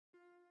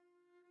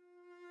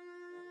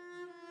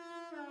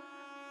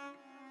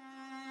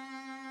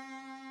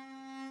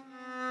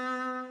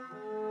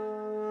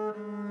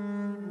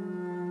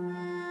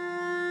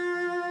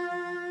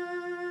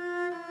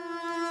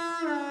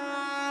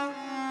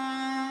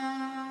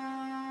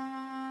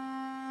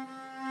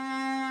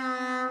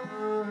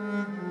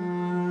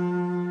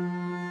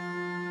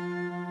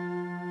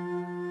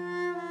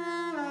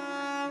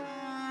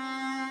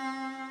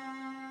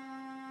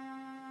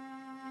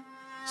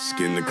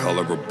Skin the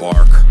color of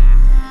bark,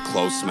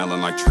 clothes smelling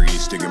like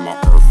trees, digging my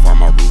earth from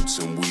my roots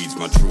and weeds.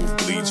 My truth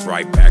bleeds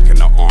right back in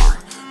the arm.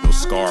 No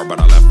scar, but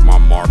I left my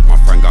mark. My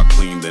friend got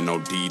clean, then no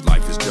deed.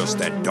 Life is just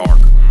that dark.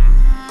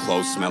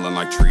 Clothes smelling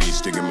like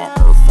trees, digging my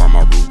earth from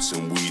my roots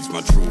and weeds.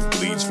 My truth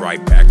bleeds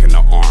right back in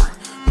the arm.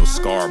 No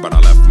scar, but I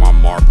left my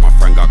mark. My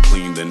friend got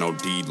clean, then no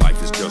deed.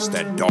 Life is just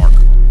that dark.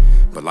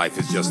 But life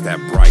is just that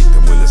bright,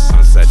 that when the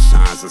sunset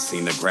shines, I've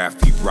seen the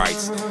graffiti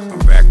writes. I'm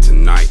back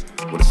tonight,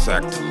 with a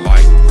sack to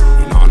light.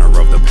 In honor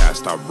of the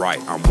past I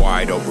write. I'm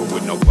wide open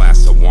with no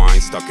glass of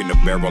wine. Stuck in the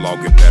barrel, I'll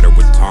get better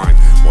with time.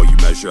 While you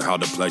measure how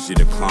the pleasure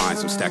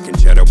declines, I'm stacking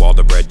cheddar while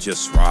the bread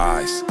just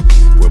rise.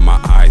 With my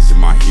eyes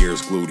and my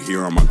ears glued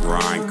here on my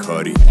grind,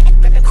 Cuddy,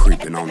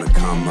 creeping on the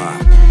come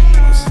up.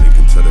 I'm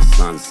sleeping till the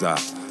sun's up,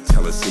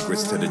 telling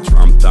secrets to the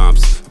drum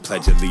thumps. I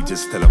pledge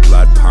allegiance to the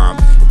blood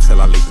pump,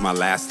 until I leak my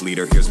last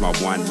liter. Here's my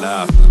one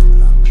love.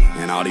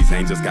 And all these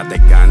angels got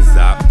their guns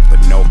up, but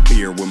no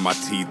fear when my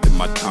teeth and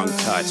my tongue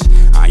touch.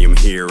 I am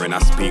here and I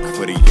speak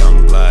for the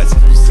young bloods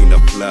who seen the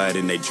flood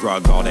and they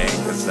drug all the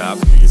anchors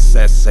up and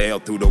set sail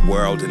through the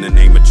world in the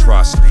name of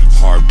trust.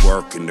 Hard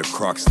work and the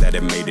crux that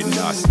it made in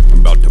us.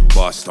 I'm about to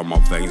bust, all my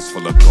veins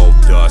full of gold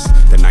dust.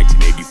 The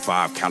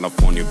 1985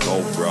 California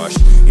gold rush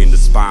in the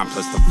spine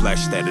plus the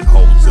flesh that it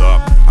holds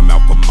up. I'm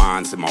out for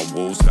mines and my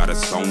wolves got it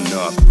sewn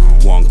up.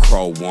 One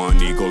crow,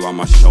 one eagle on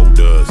my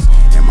shoulders,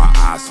 and my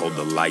eyes hold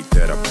the light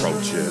that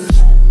approaches.